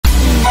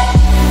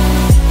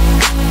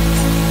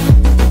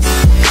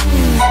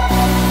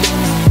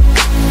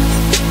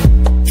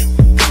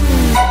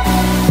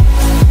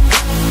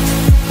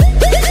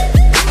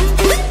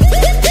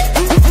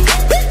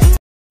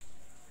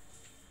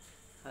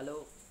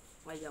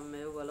I am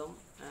Mehabub Alam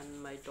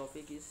and my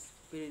topic is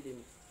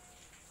pyridine.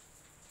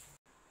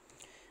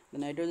 The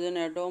nitrogen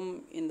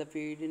atom in the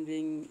pyridine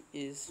ring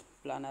is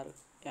planar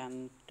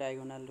and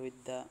trigonal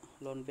with the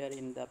lone pair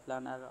in the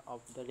planar of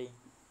the ring.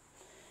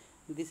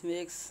 This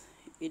makes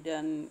it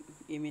an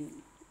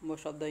imine.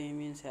 Most of the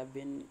imines have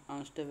been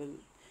unstable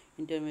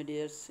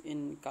intermediates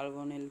in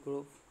carbonyl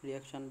group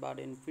reaction, but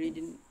in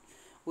pyridine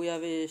we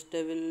have a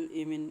stable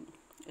imine,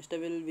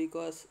 stable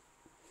because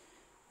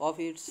of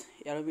its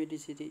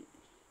aromaticity.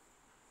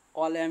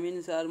 All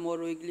amines are more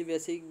weakly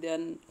basic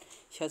than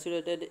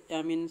saturated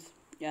amines,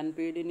 and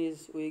pyridine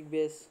is weak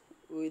base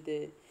with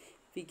a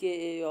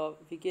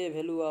pKa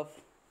value of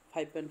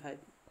 5.5.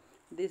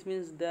 This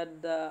means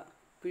that the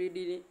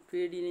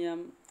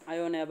pyridinium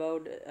ion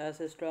about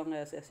as strong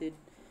as acid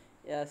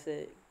as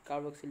a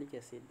carboxylic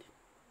acid.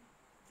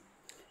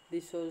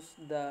 This shows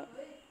the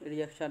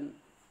reaction.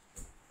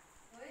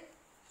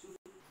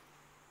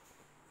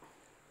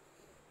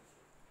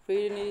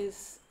 Pyridine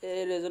is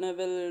a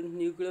reasonable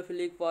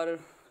nucleophilic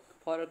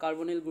for a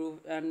carbonyl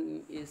group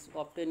and is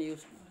often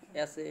used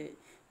as a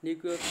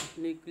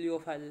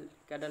nucleophile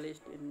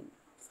catalyst in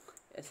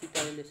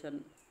acetylation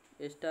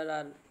ester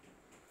R.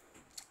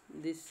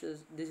 This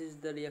is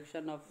the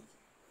reaction of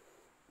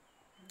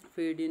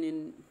pyridine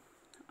in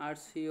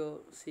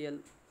RCOCl.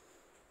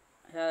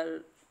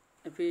 Here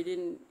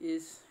pyridine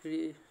is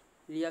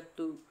react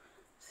to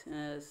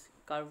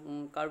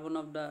carbon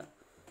of the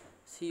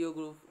CO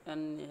group,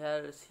 and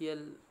here Cl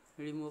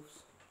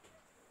removes.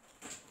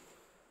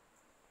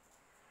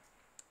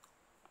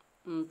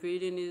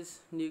 Pyridine is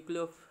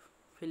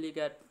nucleophilic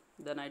at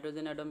the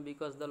nitrogen atom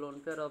because the lone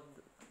pair of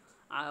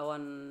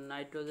one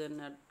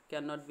nitrogen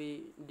cannot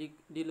be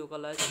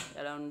delocalized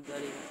around the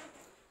ring.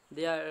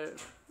 They are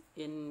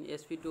in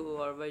sp2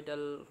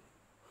 orbital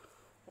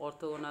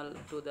orthogonal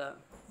to the,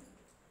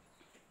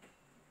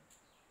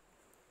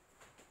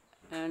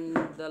 and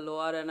the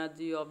lower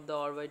energy of the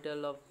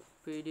orbital of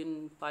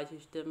pyridine pi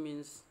system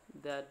means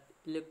that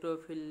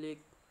electrophilic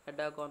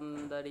attack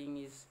on the ring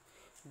is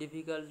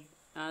difficult.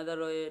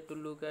 Another way to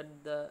look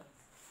at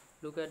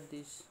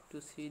this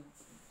to see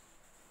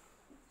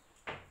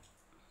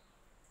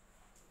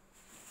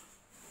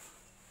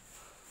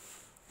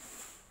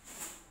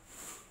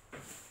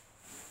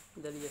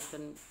the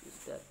reaction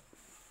is that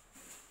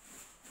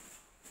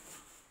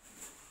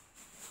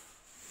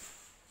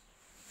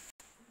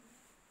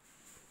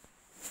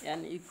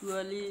an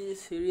equally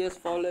serious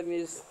problem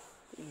is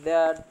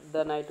that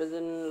the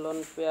nitrogen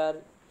lone pair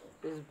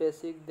is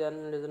basic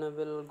than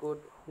reasonable good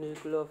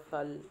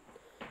nucleophile.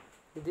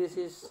 This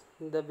is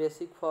the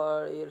basic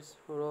for its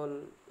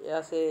role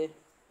as a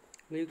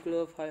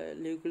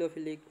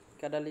nucleophilic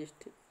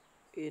catalyst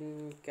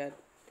in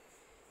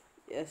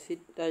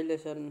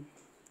acetylation.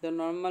 The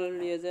normal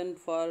reagent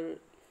for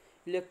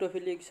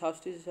electrophilic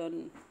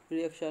substitution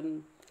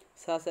reaction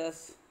such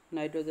as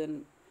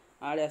nitrogen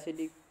are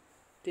acidic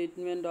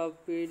treatment of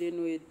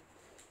pyridine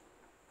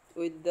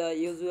with the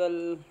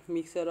usual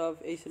mixture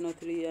of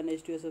HNO3 and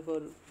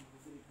H2SO4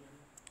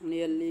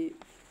 nearly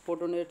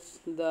protonates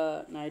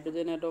the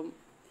nitrogen atom.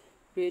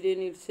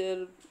 Pyridine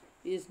itself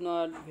is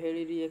not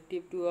very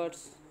reactive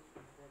towards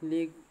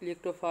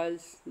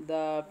electrophiles.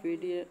 The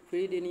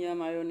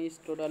pyridinium ion is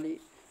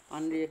totally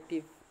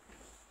unreactive.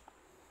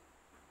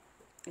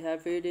 Here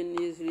pyridine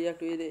is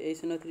react with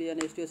HNO3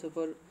 and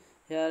H2SO4.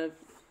 Here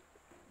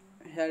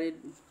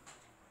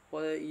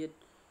it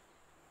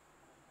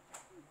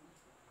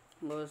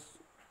goes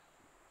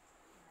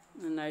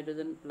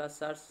nitrogen plus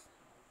charge,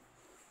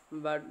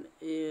 but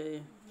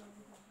if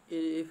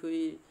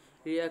we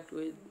react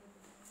with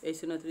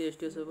HNO3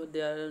 H2SO4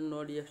 there are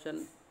no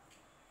reaction,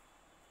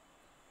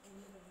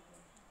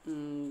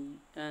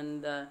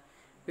 and the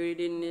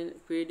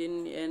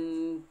pyridine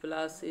N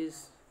plus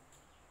is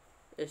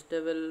a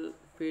stable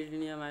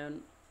pyridinium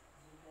ion.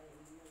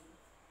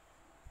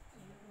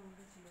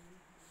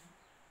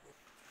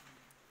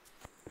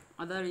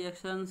 Other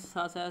reactions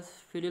such as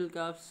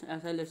Friedel-Crafts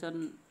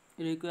acylation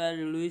require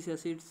Lewis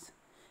acids,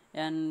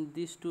 and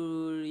these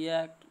to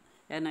react,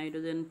 and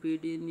nitrogen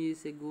pyridine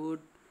is a good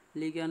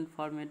ligand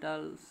for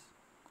metals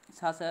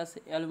such as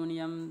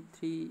aluminium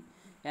 3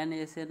 and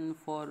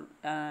SN4,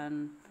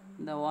 and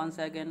the once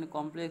again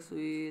complex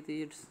with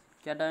its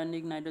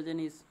cationic nitrogen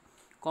is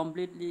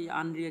completely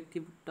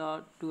unreactive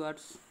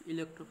towards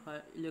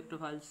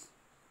electrophiles.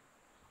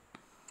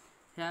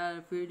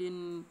 Here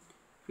pyridine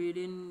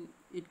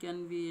it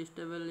can be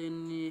stable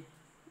in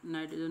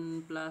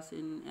nitrogen plus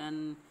in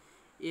an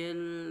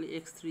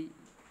AlX3.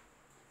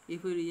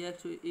 If we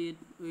react it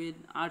with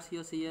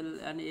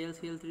RCOCl and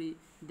AlCl3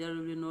 there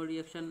will be no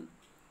reaction.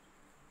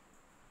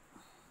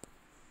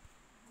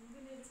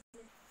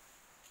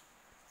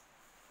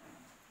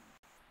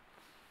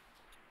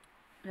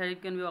 Here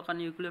it can be a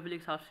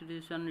nucleophilic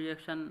substitution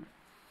reaction.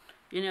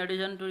 In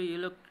addition to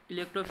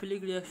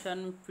electrophilic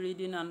reaction,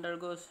 pyridine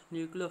undergoes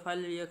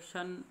nucleophilic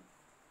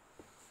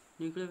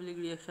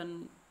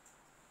reaction,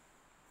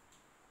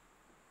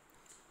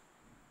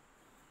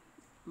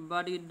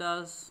 but it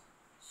does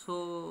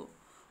so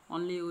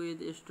only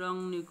with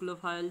strong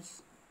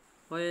nucleophiles.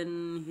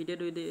 When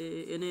heated with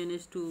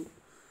NaNH2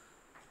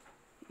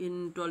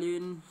 in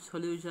toluene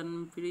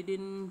solution,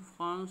 pyridine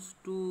forms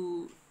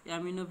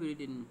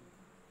 2-aminopyridine.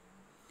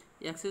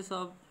 Excess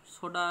of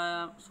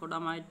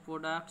sodamide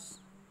products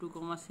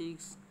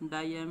 2,6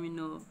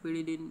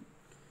 diaminopyridine.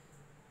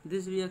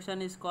 This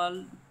reaction is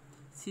called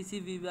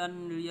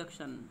CCB1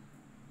 reaction.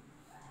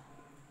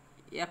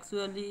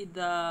 Actually,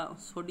 the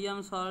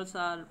sodium salts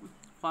are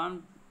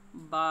formed,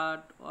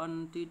 but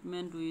on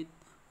treatment with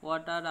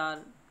water are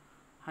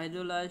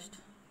hydrolyzed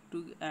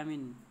to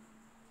amine.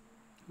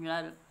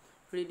 Here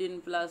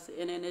pyridine plus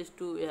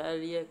NaNH2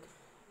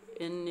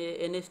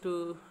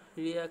 NH2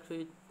 react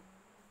with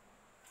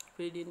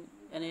pyridine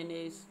and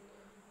NaNH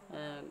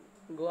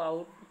go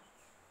out.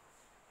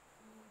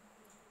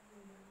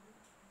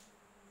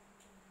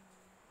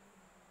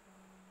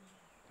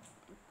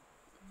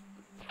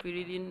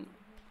 Pyridine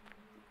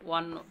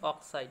 1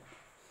 oxide.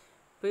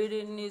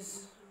 Pyridine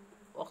is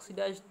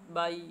oxidized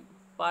by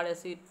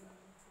paracid,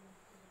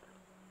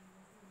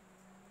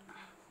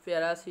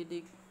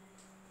 parasitic,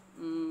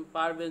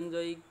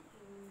 parbenzoic,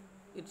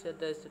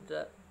 etc.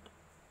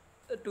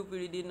 to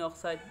pyridine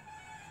oxide.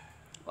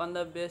 On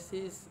the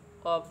basis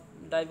of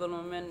dipole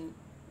moment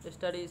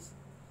studies,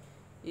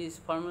 is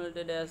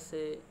formulated as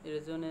a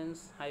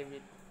resonance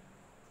hybrid.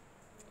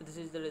 This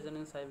is the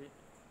resonance hybrid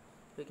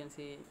we can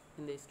see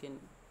in the skin.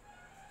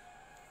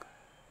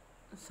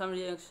 Some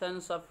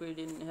reactions of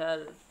pyridine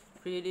here.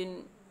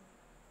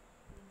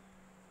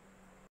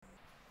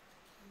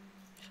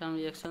 Some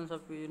reactions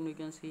of pyridine we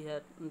can see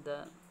here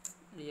the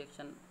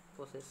reaction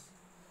process.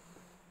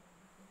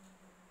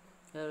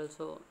 Here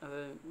also a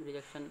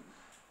reaction